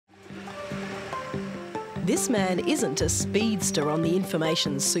This man isn't a speedster on the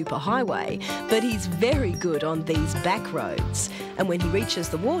information superhighway, but he's very good on these back roads. And when he reaches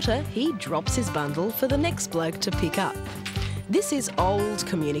the water, he drops his bundle for the next bloke to pick up. This is old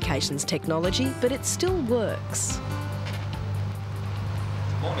communications technology, but it still works.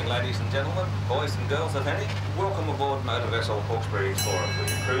 Morning, ladies and gentlemen, boys and girls if any. Welcome aboard motor vessel Hawkesbury Explorer.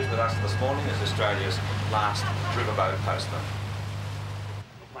 Will you cruise with us this morning as Australia's last riverboat postman?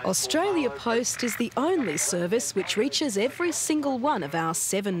 Australia Post is the only service which reaches every single one of our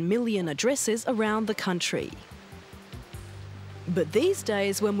 7 million addresses around the country. But these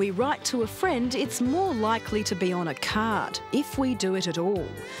days, when we write to a friend, it's more likely to be on a card, if we do it at all.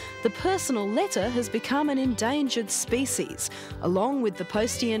 The personal letter has become an endangered species, along with the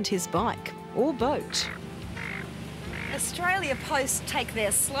postie and his bike, or boat. Australia Post take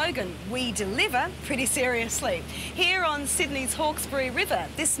their slogan, "We deliver," pretty seriously. Here on Sydney's Hawkesbury River,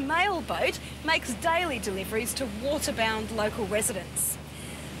 this mail boat makes daily deliveries to waterbound local residents.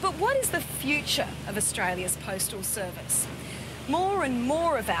 But what is the future of Australia's postal service? More and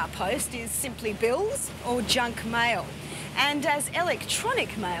more of our post is simply bills or junk mail. And as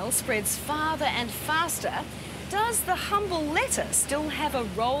electronic mail spreads farther and faster, does the humble letter still have a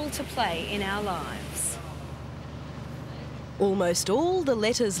role to play in our lives? Almost all the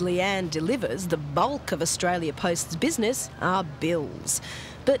letters Leanne delivers, the bulk of Australia Post's business, are bills.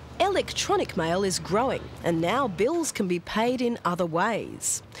 But electronic mail is growing, and now bills can be paid in other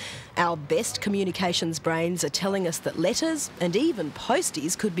ways. Our best communications brains are telling us that letters and even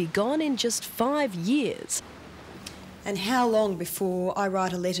posties could be gone in just 5 years. And how long before I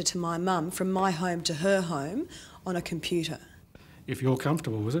write a letter to my mum from my home to her home on a computer? If you're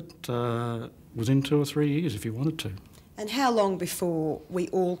comfortable with it, within 2 or 3 years if you wanted to. And how long before we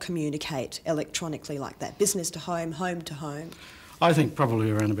all communicate electronically like that, business to home, home to home? I think probably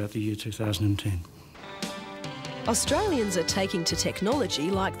around about the year 2010. Australians are taking to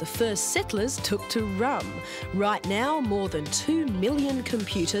technology like the first settlers took to rum. Right now, more than 2 million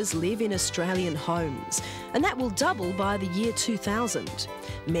computers live in Australian homes, and that will double by the year 2000.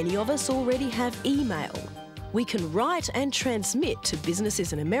 Many of us already have email. We can write and transmit to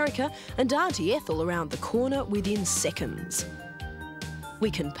businesses in America and Auntie Ethel around the corner within seconds. We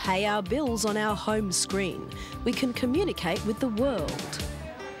can pay our bills on our home screen. We can communicate with the world.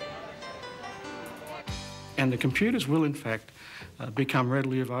 And the computers will, in fact, become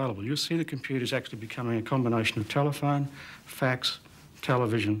readily available. You'll see the computers actually becoming a combination of telephone, fax,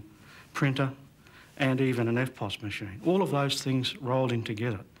 television, printer, and even an EDI-POST machine. All of those things rolled in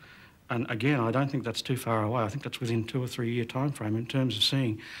together. And again, I don't think that's too far away. I think that's within 2 or 3 year time frame in terms of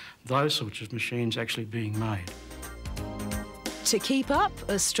seeing those sorts of machines actually being made. To keep up,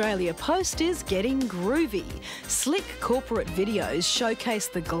 Australia Post is getting groovy. Slick corporate videos showcase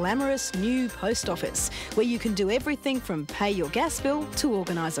the glamorous new post office, where you can do everything from pay your gas bill to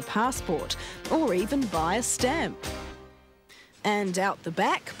organise a passport, or even buy a stamp. And out the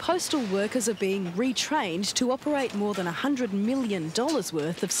back, postal workers are being retrained to operate more than $100 million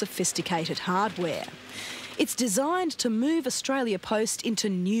worth of sophisticated hardware. It's designed to move Australia Post into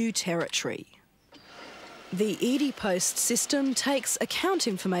new territory. The EDI-POST system takes account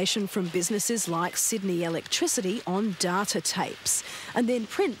information from businesses like Sydney Electricity on data tapes and then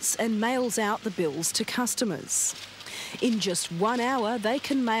prints and mails out the bills to customers. In just 1 hour, they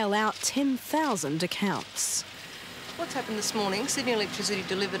can mail out 10,000 accounts. What's happened this morning, Sydney Electricity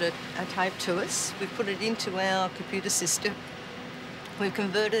delivered a tape to us. We've put it into our computer system. We've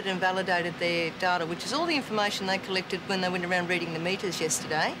converted and validated their data, which is all the information they collected when they went around reading the meters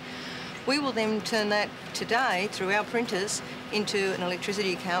yesterday. We will then turn that today, through our printers, into an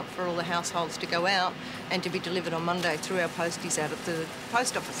electricity account for all the households to go out and to be delivered on Monday through our posties out at the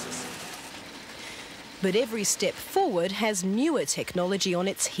post offices. But every step forward has newer technology on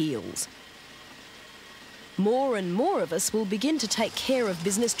its heels. More and more of us will begin to take care of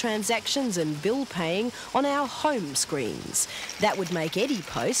business transactions and bill paying on our home screens. That would make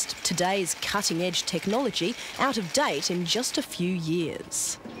EDI-POST, today's cutting-edge technology, out of date in just a few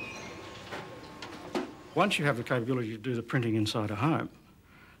years. Once you have the capability to do the printing inside a home,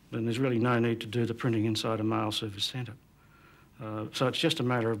 then there's really no need to do the printing inside a mail service centre. So it's just a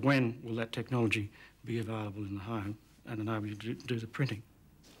matter of when will that technology be available in the home and enable you to do the printing.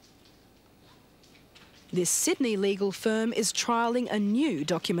 This Sydney legal firm is trialling a new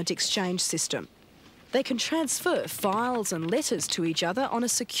document exchange system. They can transfer files and letters to each other on a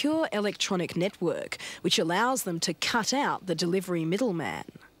secure electronic network, which allows them to cut out the delivery middleman.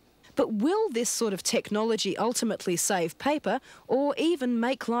 But will this sort of technology ultimately save paper or even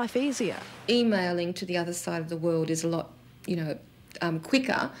make life easier? Emailing to the other side of the world is a lot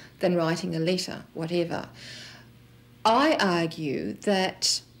quicker than writing a letter, whatever. I argue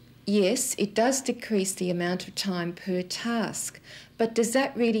that, yes, it does decrease the amount of time per task, but does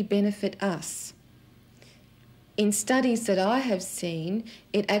that really benefit us? In studies that I have seen,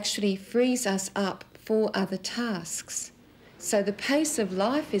 it actually frees us up for other tasks. So the pace of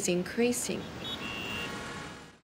life is increasing.